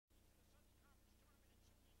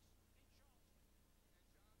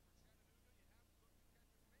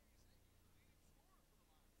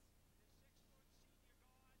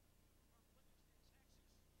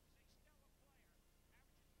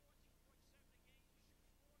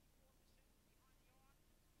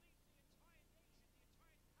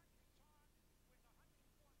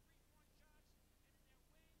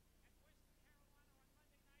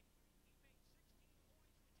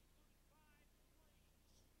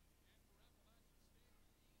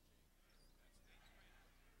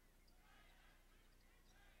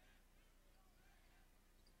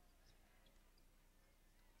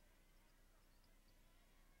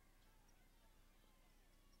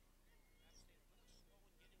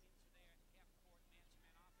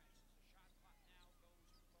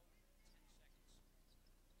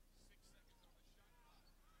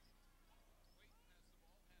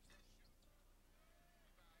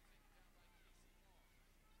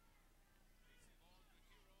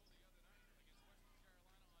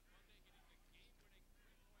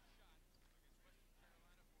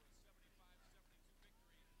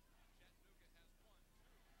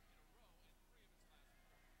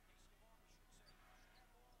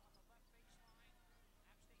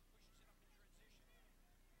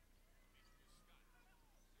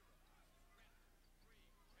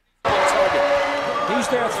He's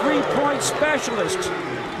their three-point specialist.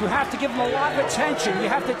 You have to give him a lot of attention. You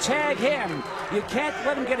have to tag him. You can't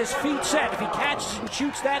let him get his feet set. If he catches and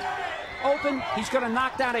shoots that open, he's going to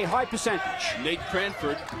knock down a high percentage. Nate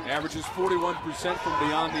Cranford averages 41% from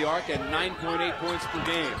beyond the arc and 9.8 points per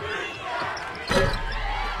game.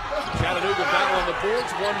 Chattanooga battle on the boards,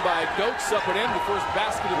 won by Dokes, up and in, the first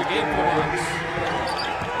basket of the game for the Hawks.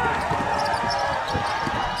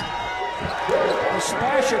 The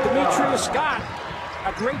slasher, Demetrius Scott,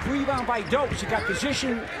 a great rebound by Dokes. He got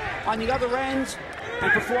position on the other end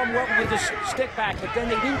and performed well with his stick back, but then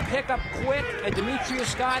they didn't pick up quick, and Demetrius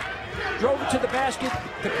Scott drove it to the basket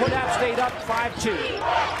to put App State up 5-2.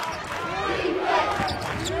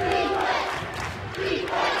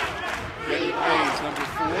 Mays, number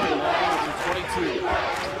 4, along with 22.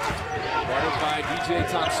 Guarded by DJ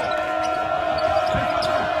Thompson.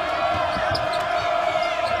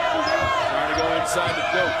 Trying to go inside to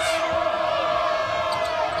Dokes.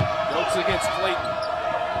 Dokes against Clayton.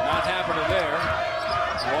 Not happening there.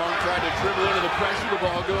 Long tried to dribble into the pressure. The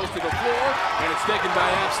ball goes to the floor, and it's taken by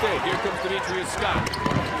App State. Here comes Demetrius Scott.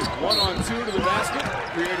 1-on-2 to the basket.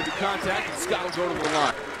 Created the contact, and Scott will go to the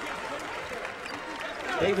line.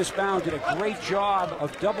 Davis Bound did a great job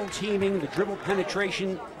of double-teaming the dribble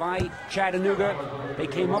penetration by Chattanooga. They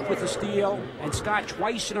came up with the steal, and Scott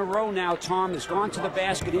twice in a row now, Tom, has gone to the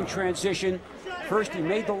basket in transition. First he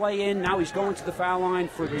made the lay-in, now he's going to the foul line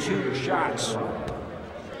for 2 shots.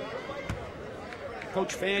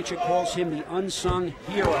 Coach Fancher calls him the unsung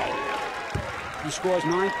hero. He scores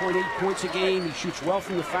 9.8 points a game, he shoots well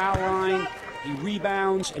from the foul line, he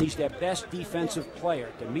rebounds, and he's their best defensive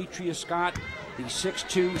player. Demetrius Scott, the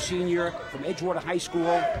 6'2 senior from Edgewater High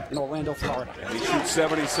School in Orlando, Florida. And he shoots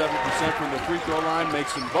 77% from the free throw line,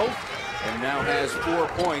 makes them both, and now has 4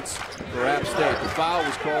 points for App State. The foul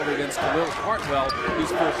was called against Khalil Hartwell,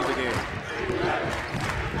 his first of the game.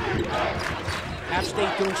 App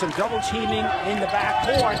State doing some double teaming in the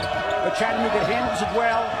backcourt, but Chattanooga handles it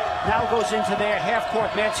well. Now goes into their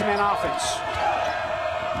half-court man-to-man offense.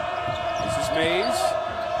 This is Mays.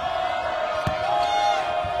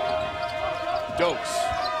 Dokes.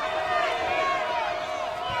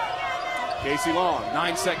 Casey Long,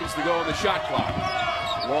 9 seconds to go on the shot clock.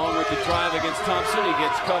 Long with the drive against Thompson. He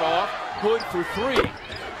gets cut off. Hood for 3,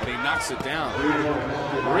 and he knocks it down.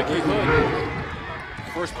 Ricky Hood.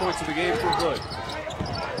 First points of the game for Hood.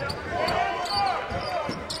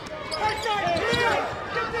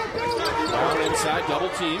 Down inside, double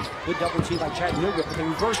team. Good double team by Chattanooga, but they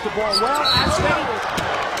reversed the ball well. App State.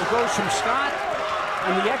 It goes from Scott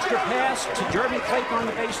and the extra pass to Jeremy Clayton on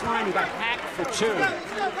the baseline. He got hacked for 2.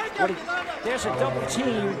 There's a double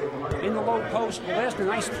team in the low post. Well, there's a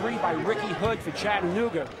nice 3 by Ricky Hood for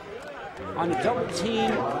Chattanooga. On the double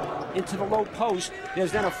team into the low post,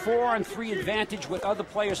 there's then a 4-on-3 advantage with other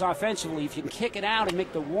players offensively. If you can kick it out and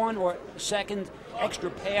make the 1 or 2nd extra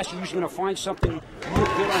pass, you're usually going to find something real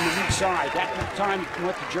good on the weak side. That time he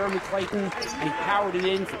went to Jeremy Clayton, and he powered it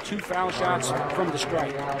in for 2 foul shots from the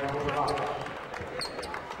strike.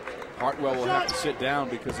 Hartwell will have to sit down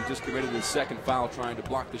because he just committed his 2nd foul trying to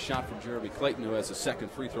block the shot from Jeremy Clayton, who has a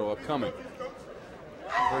 2nd free throw upcoming.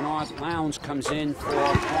 Bernard Lowndes comes in for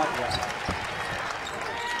Hartwell.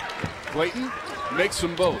 Clayton makes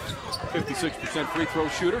them both. 56% free throw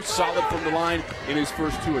shooter, solid from the line in his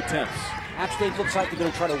first 2 attempts. App State looks like they're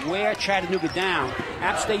going to try to wear Chattanooga down.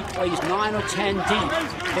 App State plays 9 or 10 deep.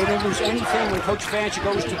 They don't lose anything when Coach Fancher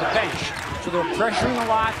goes to the bench. So they're pressuring a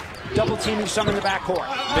lot, double teaming some in the backcourt.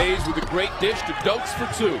 Mays with a great dish to Dokes for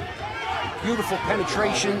 2. Beautiful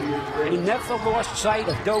penetration, and he never lost sight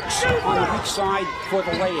of Dokes on the weak side for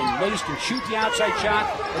the lay-in. Mays can shoot the outside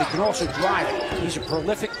shot, but he can also drive it. He's a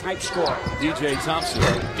prolific type scorer. DJ Thompson,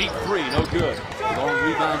 deep 3, no good. Long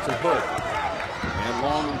rebound to Hood, and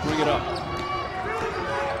Long will bring it up.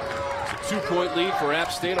 It's a 2-point lead for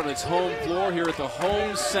App State on its home floor here at the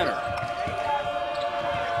home center.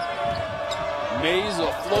 Mays,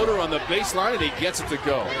 a floater on the baseline, and he gets it to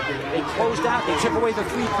go. They closed out, they took away the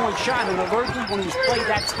 3-point shot, and alertly, when he was played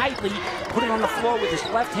that tightly, put it on the floor with his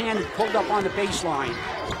left hand and pulled up on the baseline.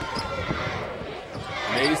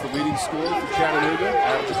 Mays, the leading scorer for Chattanooga,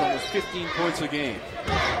 averages almost 15 points a game.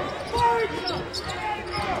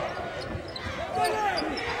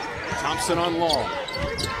 Thompson on Long.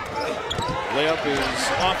 Layup is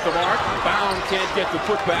off the mark. Bound can't get the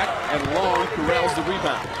putback, and Long corrals the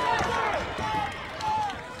rebound.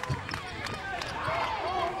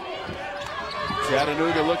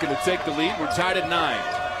 Chattanooga looking to take the lead. We're tied at 9.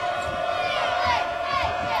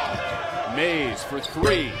 Mays for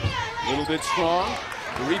 3. A little bit strong.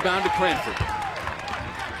 The rebound to Cranford.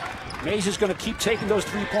 Mays is going to keep taking those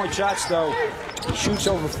 3-point shots, though. He shoots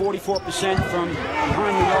over 44% from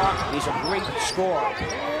behind the arc. He's a great scorer.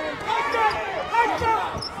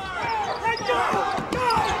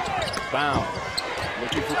 Bound.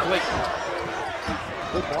 Looking for Clayton.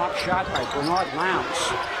 Good block shot by Bernard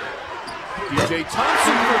Lowndes. DJ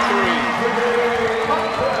Thompson for three.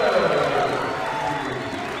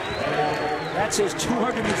 That's his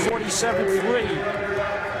 247th three.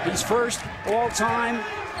 He's first all-time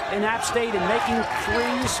in App State in making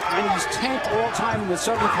threes, and he's 10th all-time in the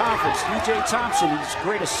Southern Conference. DJ Thompson, he's a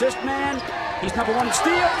great assist man. He's number one in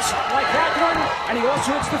steals, like that one, and he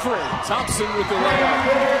also hits the three. Thompson with the layup.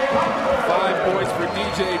 5 points for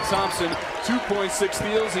DJ Thompson. 2.6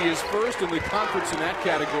 steals. He is first in the conference in that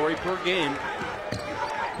category per game.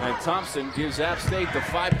 And Thompson gives App State the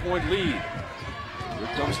 5-point lead.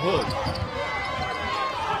 Here comes Hood.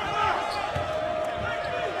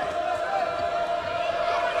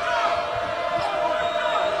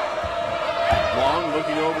 Long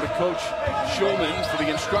looking over to Coach Schulman for the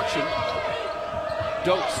instruction.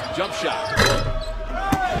 Dokes, jump shot.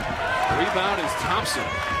 Rebound is Thompson.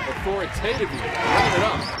 Authoritatively bringing it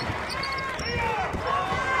up.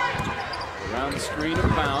 Around the screen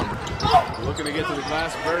and Pound. Looking to get to the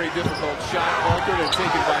glass. Very difficult shot. Altered and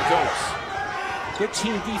taken by Dokes. Good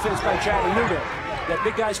team defense by Chattanooga. That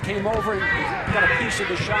big guys came over and got a piece of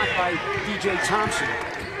the shot by DJ Thompson.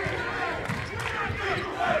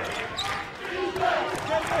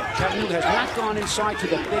 Chattanooga has not gone inside to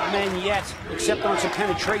the big men yet, except on some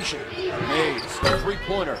penetration. Mays, a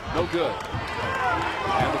three-pointer, no good.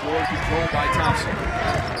 And the board controlled by Thompson.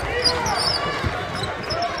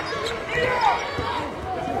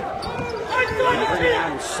 Bring it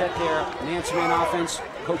out and set there. Nance man offense.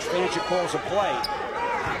 Coach Fancher calls a play.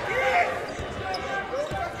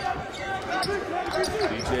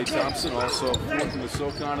 DJ Thompson also fourth in the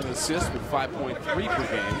SoCon in assists with 5.3 per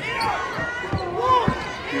game.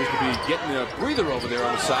 Appears to be getting a breather over there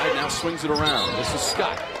on the side. Now swings it around. This is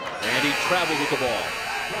Scott. And he traveled with the ball.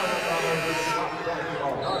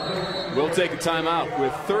 We'll take a timeout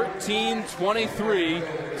with 13:23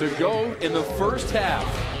 to go in the first half.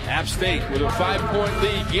 App State with a 5-point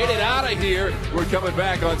lead. Get it out of here. We're coming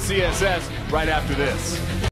back on CSS right after this.